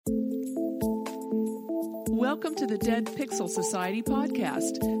Welcome to the Dead Pixel Society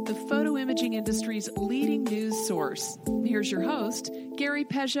podcast, the photo imaging industry's leading news source. Here's your host, Gary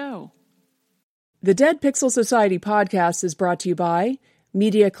Peugeot. The Dead Pixel Society podcast is brought to you by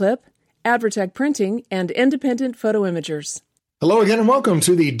Media Clip, Advertech Printing, and Independent Photo Imagers. Hello again and welcome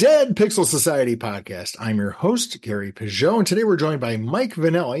to the Dead Pixel Society podcast. I'm your host, Gary Peugeot, and today we're joined by Mike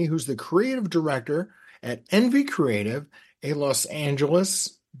Vanelli, who's the creative director at Envy Creative, a Los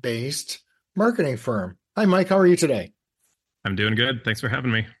Angeles-based marketing firm. Hi, Mike. How are you today? I'm doing good. Thanks for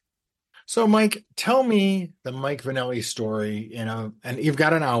having me. So, Mike, tell me the Mike Vanelli story, and you've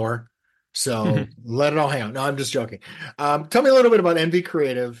got an hour, so let it all hang out. No, I'm just joking. Tell me a little bit about Envy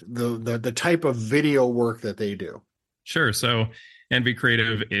Creative, the type of video work that they do. Sure. So Envy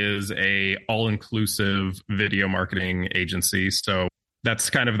Creative is a all-inclusive video marketing agency. So that's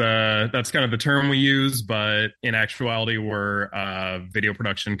kind of the term we use, but in actuality, we're a video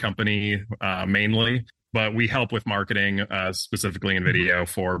production company mainly. But we help with marketing, specifically in video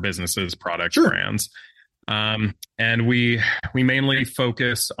for businesses, products, brands. And we mainly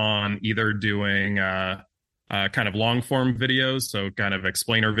focus on either doing kind of long form videos, so kind of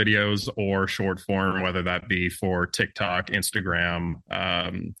explainer videos, or short form, whether that be for TikTok, Instagram,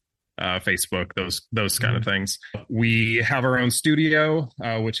 Facebook, those kind of things. We have our own studio,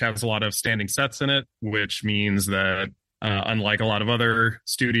 which has a lot of standing sets in it, which means that unlike a lot of other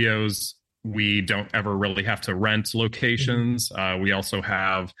studios, we don't ever really have to rent locations. We also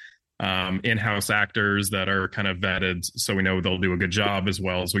have in-house actors that are kind of vetted, so we know they'll do a good job, as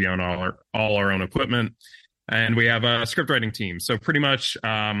well as we own all our own equipment. And we have a script writing team. So pretty much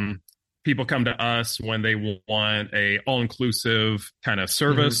people come to us when they want a all-inclusive kind of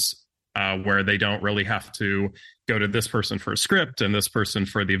service where they don't really have to go to this person for a script and this person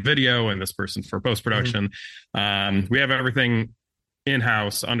for the video and this person for post-production. We have everything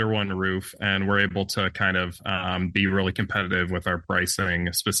in-house under one roof, and we're able to kind of be really competitive with our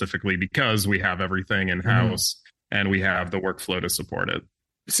pricing, specifically because we have everything in-house and we have the workflow to support it.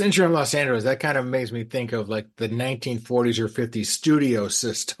 Since you're in Los Angeles, that kind of makes me think of like the 1940s or 50s studio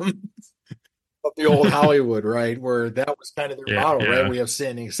system of the old Hollywood, right? Where that was kind of their model, right? We have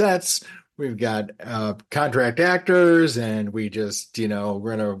standing sets, we've got contract actors, and we just,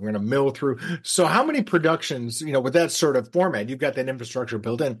 we're gonna mill through. So how many productions, with that sort of format, you've got that infrastructure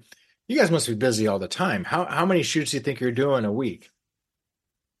built in, you guys must be busy all the time. How many shoots do you think you're doing a week?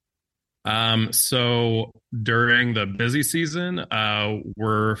 So during the busy season,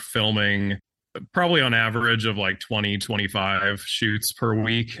 we're filming probably on average of like 20-25 shoots per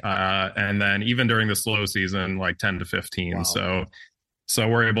week. And then even during the slow season, like 10 to 15. Wow. So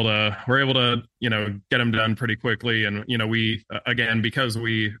we're able to, get them done pretty quickly. And, we, again, because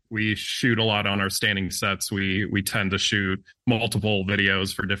we shoot a lot on our standing sets, we tend to shoot multiple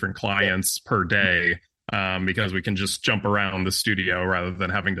videos for different clients per day, because we can just jump around the studio rather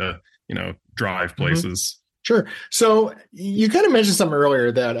than having to, drive places. Sure. So you kind of mentioned something earlier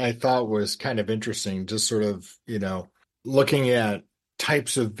that I thought was kind of interesting, just sort of, looking at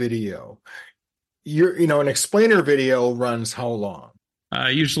types of video. An explainer video runs how long?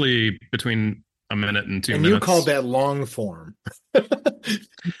 Usually between a minute and 2 minutes. And you call that long form.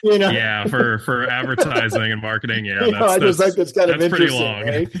 Yeah, for advertising and marketing. Yeah, I just think that's kind of interesting, long.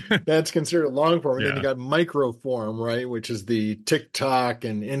 Right? That's considered long form. And then you got micro form, right? Which is the TikTok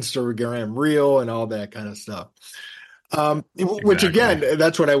and Instagram Reel and all that kind of stuff. Which again,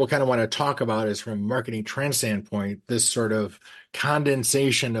 that's what I will kind of want to talk about, is from a marketing trend standpoint, this sort of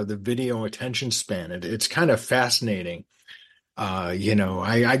condensation of the video attention span. It's kind of fascinating.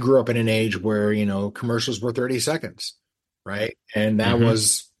 I grew up in an age where, commercials were 30 seconds, right? And that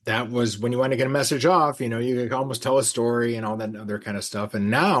was when you want to get a message off, you could almost tell a story and all that other kind of stuff. And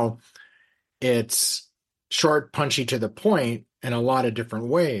now it's short, punchy, to the point in a lot of different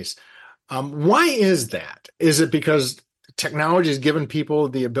ways. Why is that? Is it because technology has given people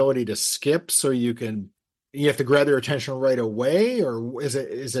the ability to skip so you have to grab their attention right away? Or is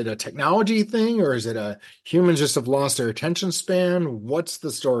it a technology thing, or is it humans just have lost their attention span? What's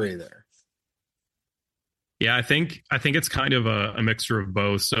the story there? Yeah, I think it's kind of a mixture of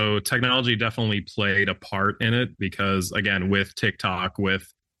both. So technology definitely played a part in it, because again, with TikTok, with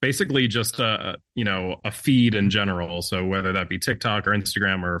basically just a feed in general. So whether that be TikTok or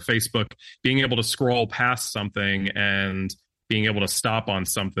Instagram or Facebook, being able to scroll past something and being able to stop on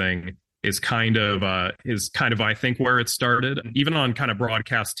something is kind of I think where it started. Even on kind of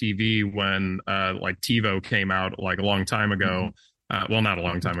broadcast TV, when like TiVo came out like a long time ago. Well, not a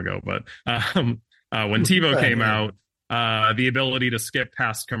long time ago, but when TiVo came out, the ability to skip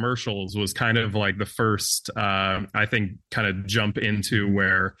past commercials was kind of like the first, I think, kind of jump into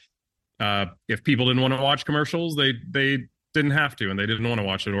where if people didn't want to watch commercials, they didn't have to, and they didn't want to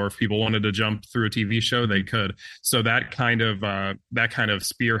watch it. Or if people wanted to jump through a TV show, they could. So that kind of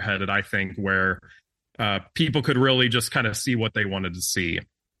spearheaded, I think, where people could really just kind of see what they wanted to see.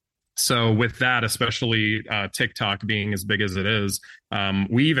 So with that, especially TikTok being as big as it is,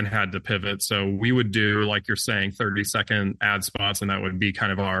 we even had to pivot. So we would do, like you're saying, 30-second ad spots, and that would be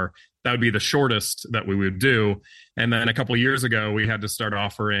that would be the shortest that we would do. And then a couple of years ago, we had to start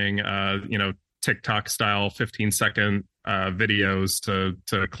offering, TikTok style 15-second videos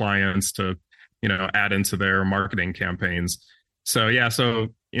to clients to, add into their marketing campaigns. So,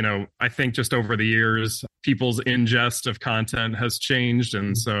 I think just over the years, people's ingest of content has changed.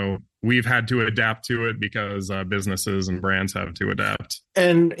 And so we've had to adapt to it because businesses and brands have to adapt.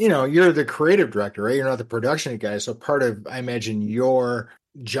 And, you're the creative director, right? You're not the production guy. So part of, I imagine, your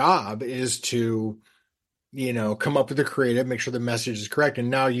job is to, come up with the creative, make sure the message is correct. And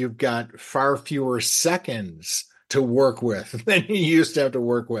now you've got far fewer seconds to work with than you used to have to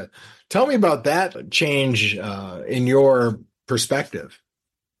work with. Tell me about that change in your perspective.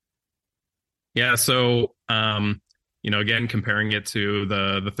 Yeah. So, again, comparing it to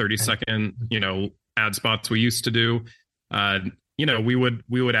the 30-second, ad spots we used to do, we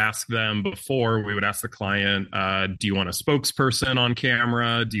would ask them before. We would ask the client, do you want a spokesperson on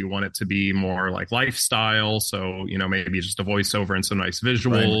camera? Do you want it to be more like lifestyle? So, maybe just a voiceover and some nice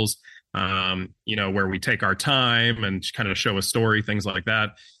visuals, right. Where we take our time and kind of show a story, things like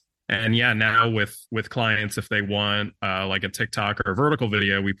that. And now with clients, if they want like a TikTok or a vertical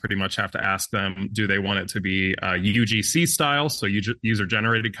video, we pretty much have to ask them, do they want it to be UGC style, so user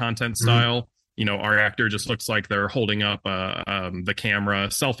generated content style? Our actor just looks like they're holding up the camera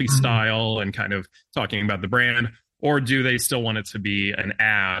selfie style and kind of talking about the brand, or do they still want it to be an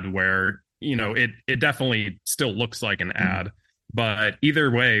ad where it definitely still looks like an ad, but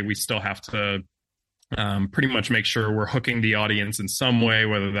either way, we still have to pretty much make sure we're hooking the audience in some way,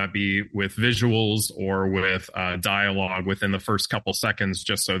 whether that be with visuals or with dialogue within the first couple seconds,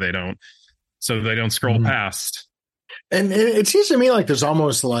 just so they don't scroll past. And it seems to me like there's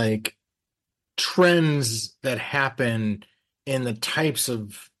almost like trends that happen in the types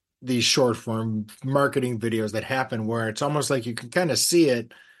of these short form marketing videos that happen where it's almost like you can kind of see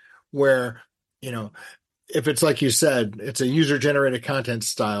it where, if it's like you said, it's a user generated content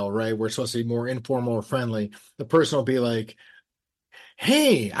style, right? We're supposed to be more informal or friendly. The person will be like,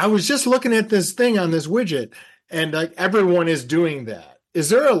 hey, I was just looking at this thing on this widget, and like everyone is doing that. Is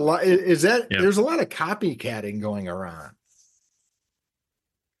there a lot? There's a lot of copycatting going around.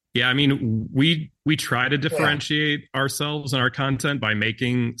 Yeah, I mean, we try to differentiate ourselves and our content by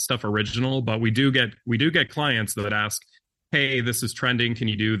making stuff original, but we do get clients that ask, hey, this is trending, can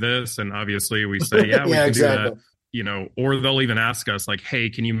you do this? And obviously we say, we can exactly. do that, or they'll even ask us like, hey,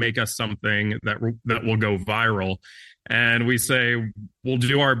 can you make us something that will go viral? And we say, we'll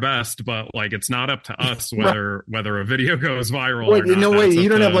do our best, but like, it's not up to us whether a video goes viral or not. You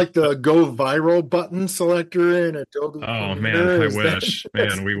don't have like the go viral button selector in Adobe. Oh man, I wish.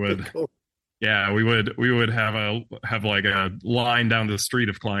 Man, we would. Cool. Yeah, we would have like a line down the street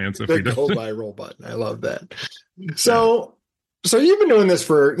of clients if we did. Go viral button. I love that. So you've been doing this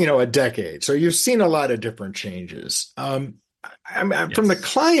for, a decade. So you've seen a lot of different changes. From the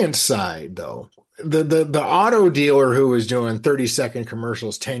client side though, the auto dealer who was doing 30-second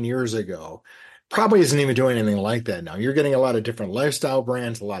commercials 10 years ago probably isn't even doing anything like that now. You're getting a lot of different lifestyle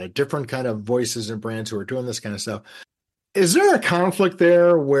brands, a lot of different kind of voices and brands who are doing this kind of stuff. Is there a conflict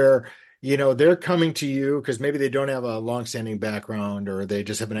there where, they're coming to you because maybe they don't have a longstanding background or they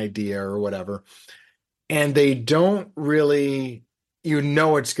just have an idea or whatever, and they don't really,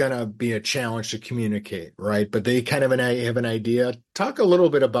 it's going to be a challenge to communicate, right? But they kind of have an idea. Talk a little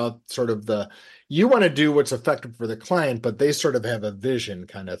bit about sort of you want to do what's effective for the client, but they sort of have a vision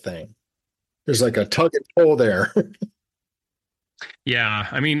kind of thing. There's like a tug and pull there. Yeah.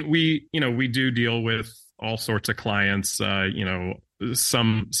 I mean, we do deal with all sorts of clients,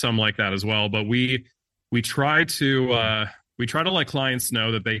 some like that as well, but we try to let clients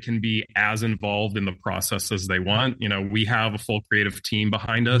know that they can be as involved in the process as they want. We have a full creative team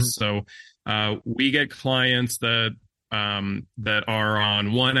behind us. So we get clients that are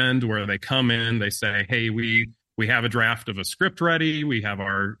on one end where they come in, they say, hey, we have a draft of a script ready. We have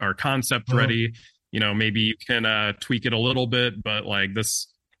our concept ready. Maybe you can tweak it a little bit, but like this,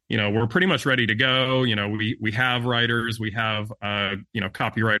 we're pretty much ready to go. We have writers, we have,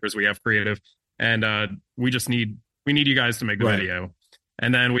 copywriters, we have creative, and we need you guys to make the video.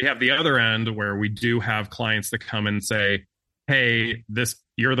 And then we have the other end where we do have clients that come and say, hey,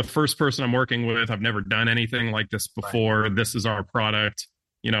 you're the first person I'm working with. I've never done anything like this before. Right. This is our product.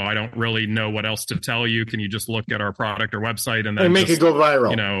 I don't really know what else to tell you. Can you just look at our product or website and then make it go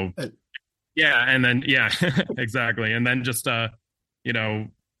viral? Yeah. And then, yeah, exactly. And then just,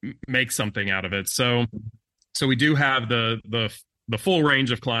 make something out of it. So we do have the full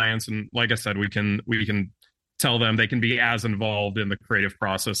range of clients. And like I said, we can tell them they can be as involved in the creative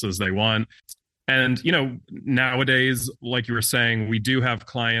process as they want. And, nowadays, like you were saying, we do have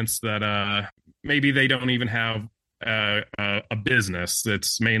clients that maybe they don't even have a business.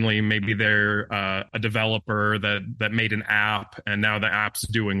 It's mainly maybe they're a developer that made an app, and now the app's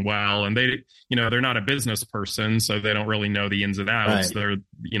doing well, and they're not a business person, so they don't really know the ins and outs. Right.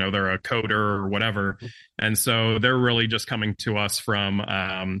 They're a coder or whatever, and so they're really just coming to us from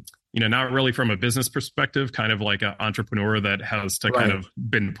not really from a business perspective, kind of like an entrepreneur that has to kind of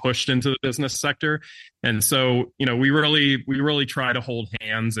been pushed into the business sector. And so, we really try to hold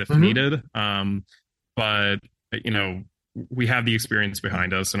hands if needed. But, we have the experience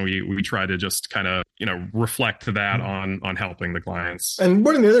behind us, and we try to just kind of, reflect that on helping the clients. And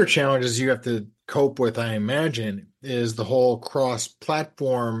one of the other challenges you have to cope with, I imagine, is the whole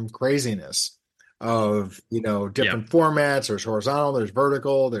cross-platform craziness of, different formats. There's horizontal, there's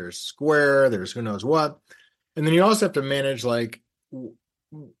vertical, there's square, there's who knows what. And then you also have to manage like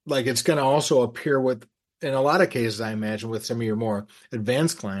it's going to also appear with, in a lot of cases, I imagine, with some of your more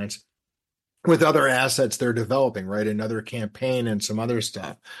advanced clients, with other assets they're developing, right? Another campaign and some other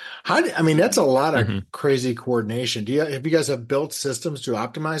stuff. That's a lot of crazy coordination. Have you guys have built systems to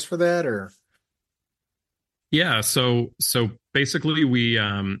optimize for that, or? Yeah. So basically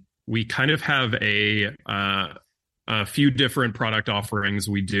we kind of have a few different product offerings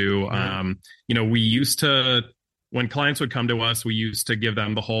we do. We used to, when clients would come to us, we used to give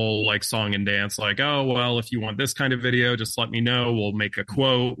them the whole like song and dance, like, oh, well, if you want this kind of video, just let me know. We'll make a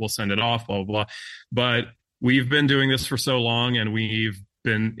quote. We'll send it off, blah, blah, blah. But we've been doing this for so long, and we've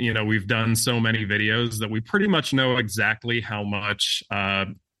done so many videos that we pretty much know exactly how much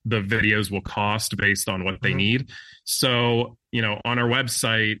the videos will cost based on what they need. So, on our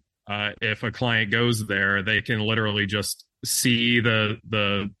website, if a client goes there, they can literally just see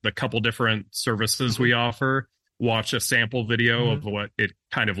the couple different services we offer, watch a sample video of what it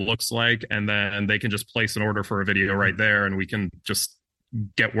kind of looks like, and then they can just place an order for a video right there, and we can just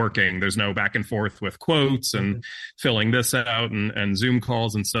get working. There's no back and forth with quotes and filling this out and Zoom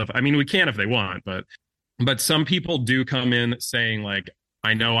calls and stuff. We can if they want, but some people do come in saying like,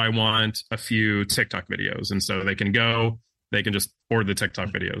 I know I want a few TikTok videos, and so they can just order the TikTok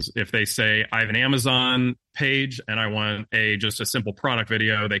videos. If they say, I have an Amazon page and I want just a simple product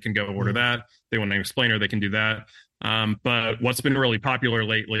video, they can go order that. They want an explainer, they can do that. But what's been really popular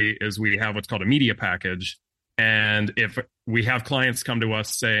lately is we have what's called a media package. And if we have clients come to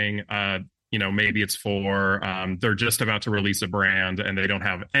us saying, maybe it's for, they're just about to release a brand and they don't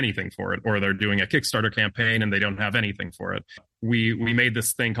have anything for it, or they're doing a Kickstarter campaign and they don't have anything for it. We made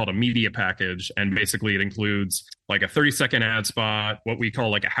this thing called a media package, and basically it includes like a 30-second ad spot, what we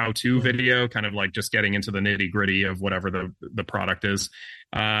call like a how-to video, kind of like just getting into the nitty-gritty of whatever the product is,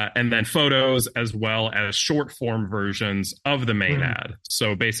 and then photos, as well as short form versions of the main ad.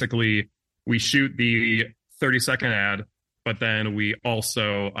 So basically we shoot the 30-second ad, but then we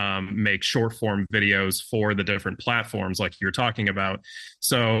also make short form videos for the different platforms like you're talking about.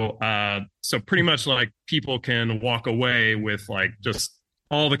 So pretty much like people can walk away with like just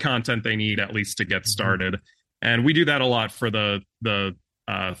all the content they need, at least to get started. And we do that a lot for the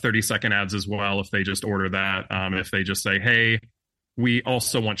 30-second ads as well. If they just order that, if they just say, hey, we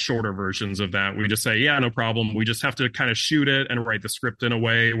also want shorter versions of that, we just say, yeah, no problem. We just have to kind of shoot it and write the script in a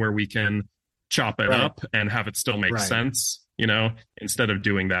way where we can chop it up and have it still make sense, instead of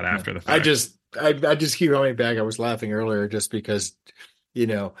doing that after the fact. I just keep going back. I was laughing earlier just because,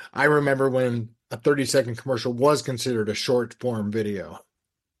 I remember when a 30-second commercial was considered a short form video.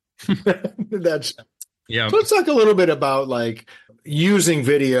 So let's talk a little bit about like using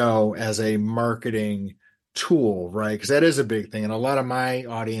video as a marketing tool, right? Because that is a big thing. And a lot of my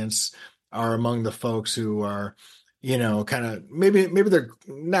audience are among the folks who are, kind of maybe they're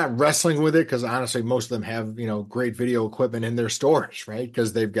not wrestling with it, because honestly, most of them have, great video equipment in their stores, right?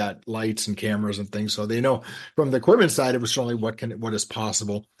 Because they've got lights and cameras and things. So they know from the equipment side, it was certainly what is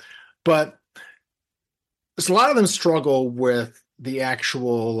possible. But a lot of them struggle with the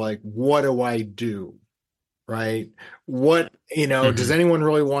actual, like, what do I do? Right? What, does anyone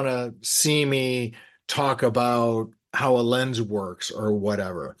really want to see me talk about how a lens works or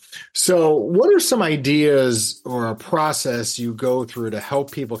whatever? So what are some ideas or a process you go through to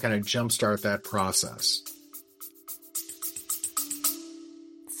help people kind of jumpstart that process?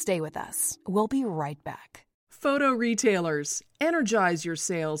 Stay with us. We'll be right back. Photo retailers, energize your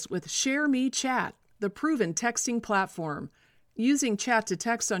sales with ShareMe Chat, the proven texting platform. Using chat to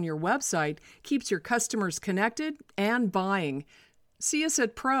text on your website keeps your customers connected and buying. See us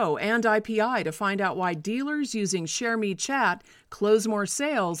at Pro and IPI to find out why dealers using ShareMe Chat close more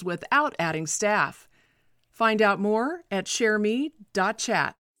sales without adding staff. Find out more at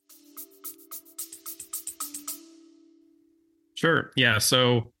shareme.chat. Sure. Yeah.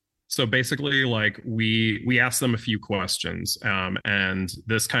 So basically, like we ask them a few questions, and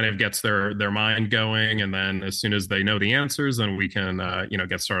this kind of gets their mind going. And then as soon as they know the answers, then we can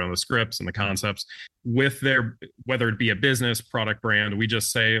get started on the scripts and the concepts with their, whether it be a business, product, brand. We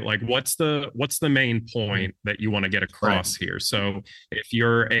just say, like, what's the main point that you want to get across here? So if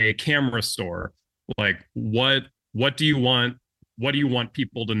you're a camera store, like what do you want? What do you want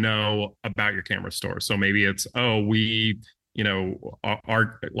people to know about your camera store? So maybe it's, are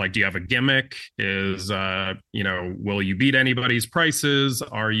like, do you have a gimmick? Will you beat anybody's prices?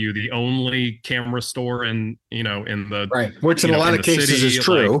 Are you the only camera store in the right, which in a lot of cases city? Is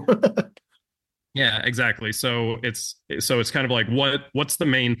true. Yeah, exactly. So it's kind of like, what's the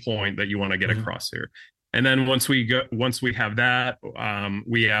main point that you want to get across here? And then once we have that,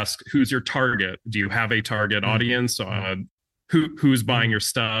 we ask, who's your target? Do you have a target audience? Who's buying your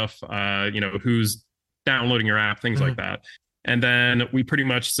stuff? Who's downloading your app, things like that. And then we pretty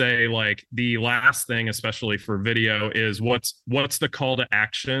much say, like, the last thing, especially for video, is what's the call to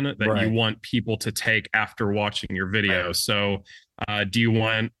action that you want people to take after watching your video. So do you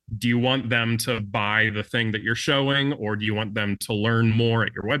want them to buy the thing that you're showing, or do you want them to learn more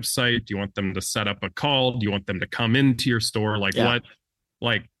at your website? Do you want them to set up a call? Do you want them to come into your store?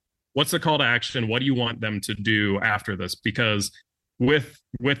 What's the call to action? What do you want them to do after this? Because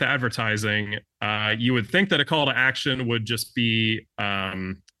with advertising, you would think that a call to action would just be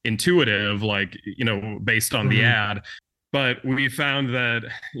intuitive, based on the ad. But we found that,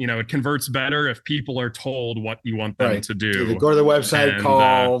 it converts better if people are told what you want them to do. Either go to the website,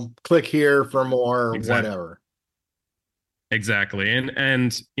 call, click here for more, whatever. Exactly.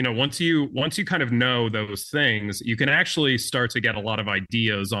 And once you kind of know those things, you can actually start to get a lot of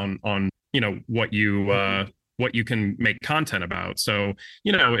ideas on what you can make content about. So,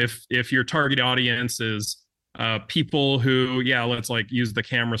 if your target audience is people who, let's use the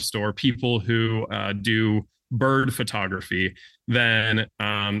camera store, people who do bird photography, then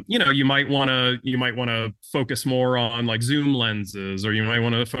you might want to focus more on like zoom lenses, or you might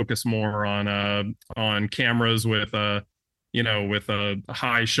want to focus more on cameras with a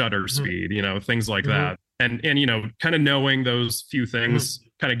high shutter speed, things like that. And kind of knowing those few things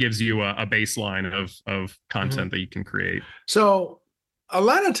kind of gives you a baseline of content that you can create. So a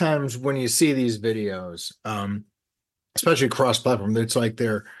lot of times when you see these videos, especially cross-platform, it's like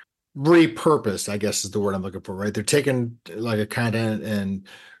they're repurposed, I guess is the word I'm looking for, right? They're taking like a content and,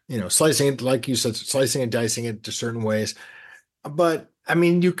 slicing it, like you said, slicing and dicing it to certain ways. But I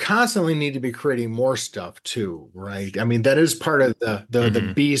mean, you constantly need to be creating more stuff too, right? I mean, that is part of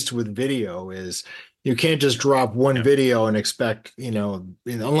the beast with video is you can't just drop one video and expect,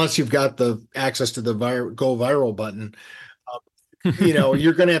 unless you've got the access to the go viral button,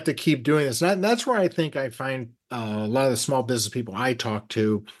 you're going to have to keep doing this. And that's where I think I find a lot of the small business people I talk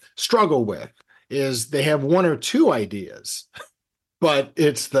to struggle with is they have one or two ideas, but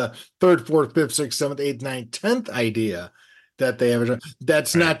it's the third, fourth, fifth, sixth, seventh, eighth, ninth, 10th idea that they have.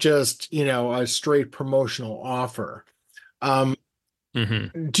 That's not just, a straight promotional offer.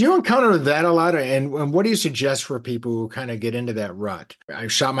 Do you encounter that a lot? And what do you suggest for people who kind of get into that rut? I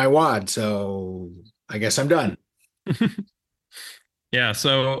shot my wad, so I guess I'm done. Yeah.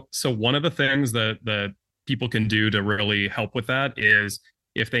 So one of the things that people can do to really help with that is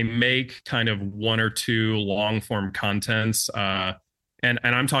if they make kind of one or two long form contents, and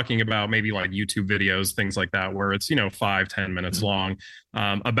I'm talking about maybe like YouTube videos, things like that, where it's, 5-10 minutes long,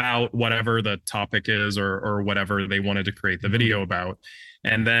 about whatever the topic is or whatever they wanted to create the video about.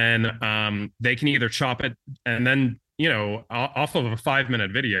 And then they can either chop it and then, off of a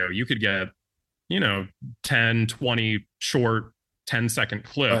 5-minute video, you could get, 10, 20 short 10-second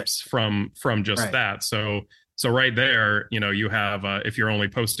clips from just that. So right there, you have, if you're only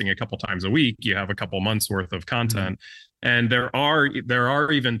posting a couple times a week, you have a couple months worth of content. And there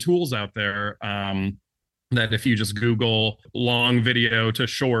are even tools out there that if you just Google long video to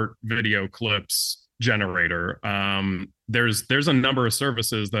short video clips generator, there's a number of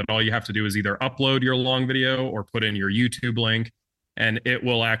services that all you have to do is either upload your long video or put in your YouTube link, and it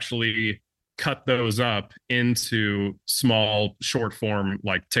will actually cut those up into small short form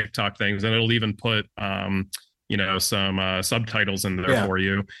like TikTok things, and it'll even put some subtitles in there for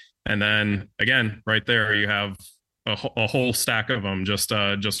you. And then again, right there, you have a whole stack of them just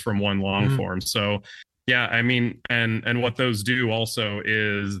from one long form. So yeah, I mean, and what those do also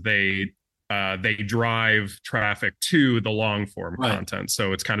is they drive traffic to the long form content.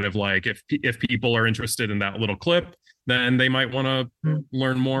 So it's kind of like if people are interested in that little clip, then they might want to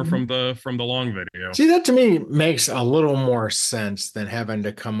learn more from the long video. See, that to me makes a little more sense than having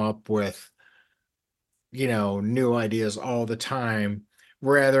to come up with, new ideas all the time.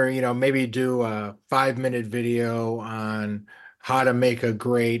 Rather, maybe do a 5-minute video on how to make a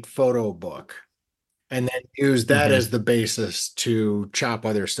great photo book and then use that as the basis to chop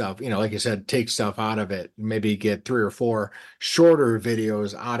other stuff. Like you said, take stuff out of it, maybe get 3 or 4 shorter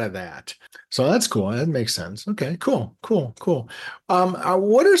videos out of that. So that's cool. That makes sense. Okay, cool.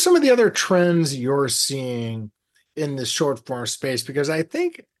 What are some of the other trends you're seeing in the short form space? Because I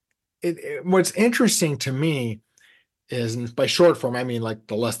think what's interesting to me is, and by short form, I mean like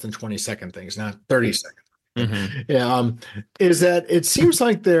the less than 20-second things, not 30 seconds. Is that it seems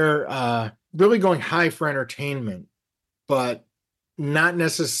like they're really going high for entertainment, but not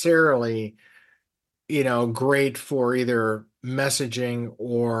necessarily, great for either messaging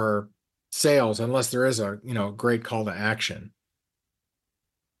or sales, unless there is a, great call to action.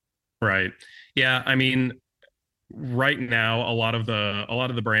 Right. Yeah. I mean, right now, a lot of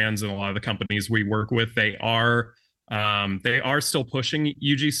the brands and a lot of the companies we work with, they are still pushing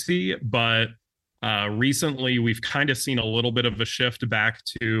UGC, but recently we've kind of seen a little bit of a shift back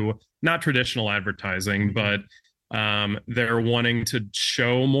to not traditional advertising, but they're wanting to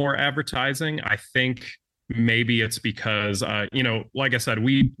show more advertising. I think maybe it's because like I said,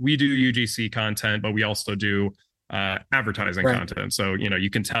 we do UGC content, but we also do advertising content. So you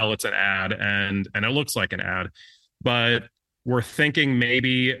can tell it's an ad and it looks like an ad, but we're thinking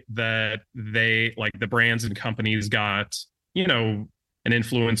maybe that they, like the brands and companies, got an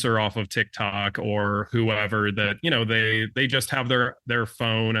influencer off of TikTok or whoever that they just have their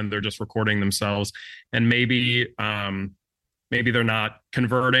phone and they're just recording themselves, and maybe they're not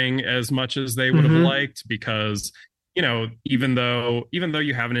converting as much as they would have liked, because even though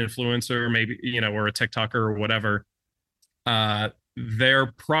you have an influencer, maybe or a TikToker or whatever,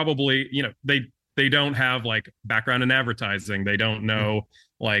 they're probably they don't have like background in advertising. They don't know,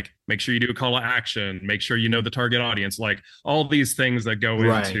 like, make sure you do a call to action, make sure you know the target audience, like all these things that go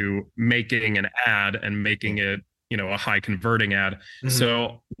into making an ad and making it, a high converting ad.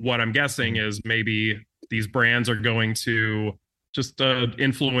 So what I'm guessing is maybe these brands are going to just an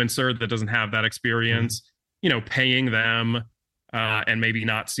influencer that doesn't have that experience, paying them and maybe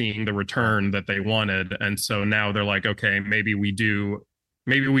not seeing the return that they wanted. And so now they're like, okay, maybe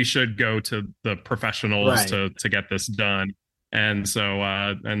we should go to the professionals to get this done. And so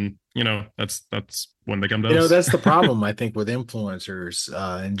that's when they come to us. That's the problem, I think, with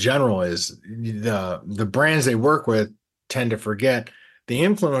influencers in general, is the brands they work with tend to forget the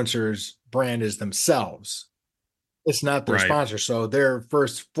influencers' brand is themselves. It's not their sponsor. So they're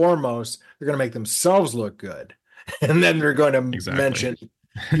first foremost, they're going to make themselves look good. And then they're going to mention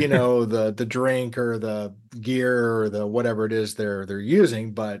the drink or the gear or the whatever it is they're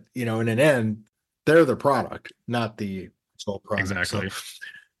using, but in an end, they're the product, not the sole product. Exactly.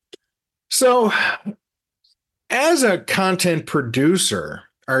 So as a content producer,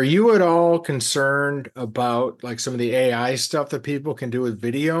 are you at all concerned about like some of the AI stuff that people can do with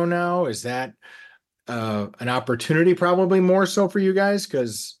video now? Is that an opportunity, probably more so for you guys,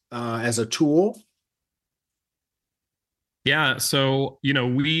 because as a tool? Yeah, so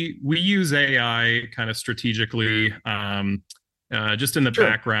we use AI kind of strategically, just in the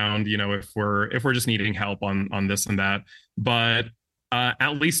background. If we're just needing help on this and that, but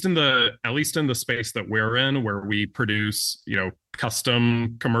at least in the space that we're in, where we produce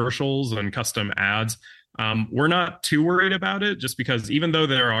custom commercials and custom ads, we're not too worried about it, just because even though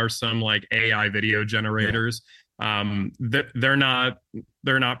there are some like AI video generators, they're not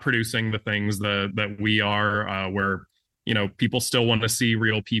producing the things that we are, where people still want to see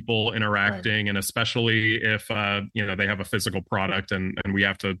real people interacting, and especially if they have a physical product and we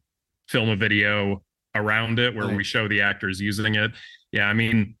have to film a video around it where we show the actors using it. Yeah, I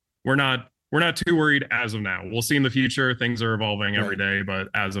mean, we're not too worried as of now. We'll see in the future. Things are evolving every day, but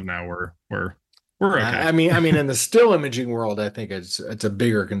as of now, we're okay. I mean, in the still imaging world, I think it's a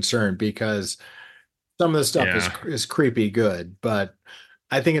bigger concern, because some of the stuff is creepy good, but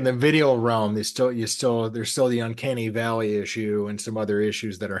I think in the video realm, there's still the uncanny valley issue and some other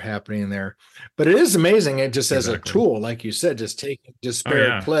issues that are happening there. But it is amazing. It just as a tool, like you said, just taking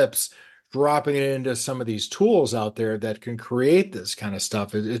disparate clips, dropping it into some of these tools out there that can create this kind of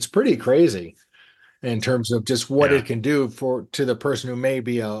stuff. It's pretty crazy. in terms of just what it can do to the person who may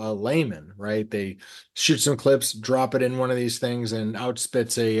be a layman, right? They shoot some clips, drop it in one of these things, and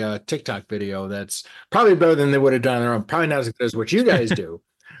outspits a TikTok video that's probably better than they would have done on their own. Probably not as good as what you guys do,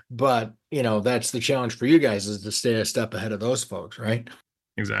 but that's the challenge for you guys, is to stay a step ahead of those folks, right?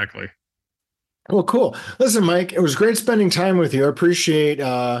 Exactly. Well, cool. Listen, Mike, it was great spending time with you. I appreciate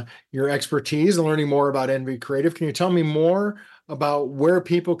your expertise and learning more about NV Creative. Can you tell me more about where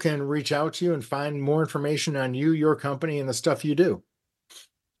people can reach out to you and find more information on you, your company, and the stuff you do?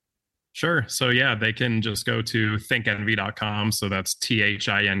 Sure. So yeah, they can just go to thinkenvy.com. So that's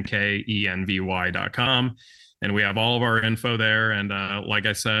THINKENVY.com. And we have all of our info there. And like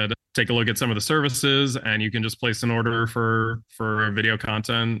I said, take a look at some of the services, and you can just place an order for video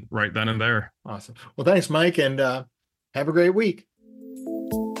content right then and there. Awesome. Well, thanks, Mike, and have a great week.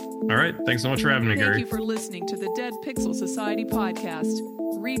 All right. Thanks so much for having me, Gary. Thank you for listening to the Dead Pixel Society podcast.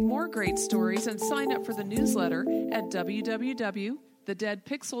 Read more great stories and sign up for the newsletter at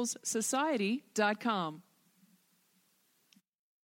www.thedeadpixelssociety.com.